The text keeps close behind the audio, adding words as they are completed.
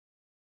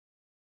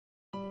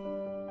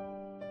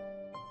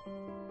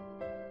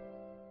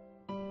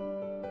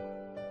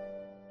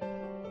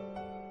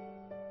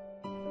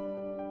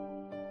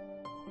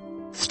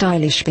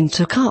Stylish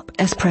bean-to-cup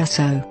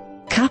espresso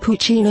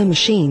cappuccino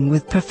machine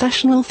with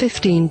professional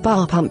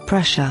 15-bar pump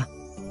pressure.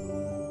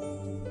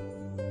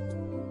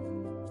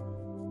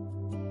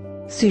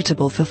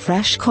 Suitable for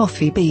fresh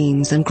coffee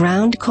beans and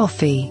ground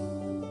coffee.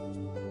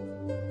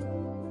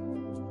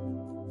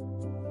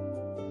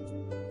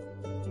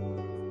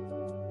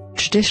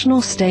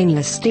 Traditional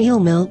stainless steel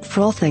milk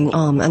frothing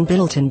arm and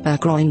built-in beer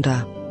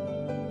grinder.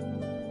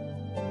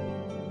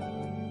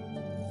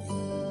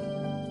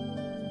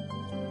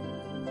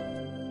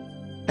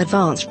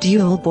 Advanced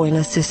dual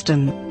boiler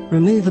system,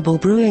 removable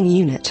brewing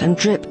unit and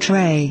drip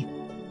tray.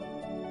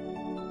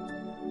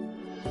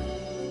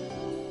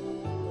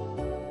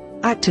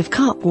 Active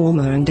cup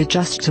warmer and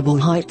adjustable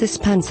height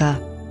dispenser.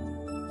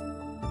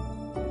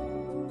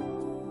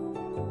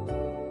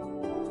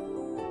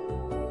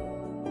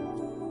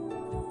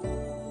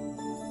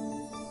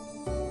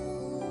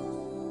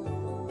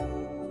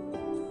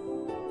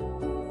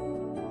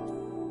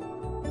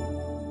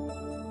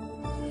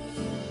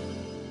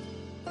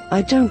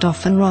 I don't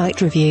often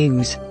write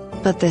reviews,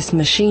 but this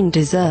machine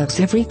deserves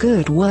every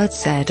good word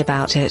said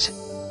about it.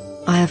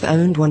 I have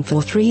owned one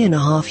for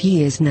 3.5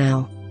 years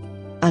now,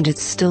 and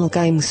it's still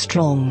going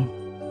strong.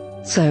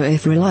 So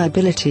if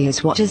reliability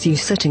is what is you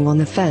sitting on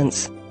the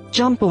fence,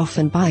 jump off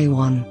and buy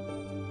one.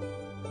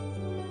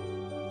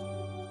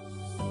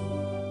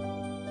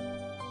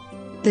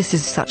 This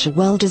is such a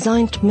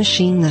well-designed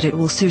machine that it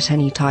will suit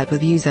any type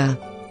of user.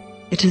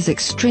 It is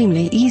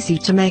extremely easy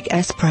to make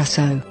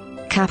espresso,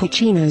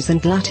 cappuccinos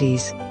and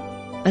lattes.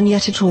 And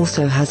yet it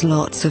also has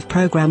lots of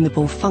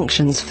programmable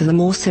functions for the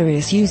more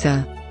serious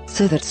user,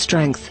 so that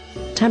strength,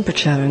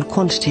 temperature and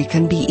quantity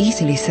can be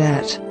easily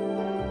set.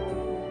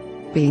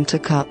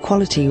 Bean-to-cup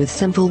quality with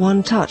simple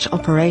one-touch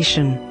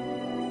operation.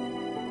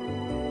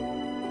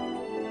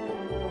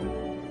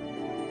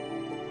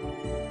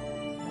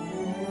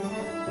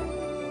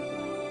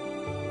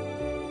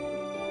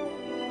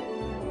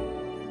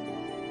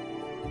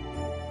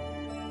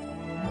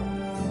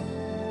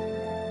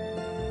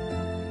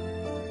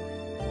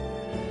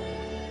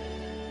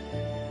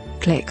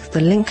 Click the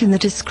link in the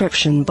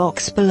description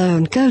box below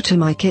and go to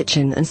my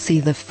kitchen and see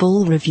the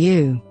full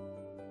review.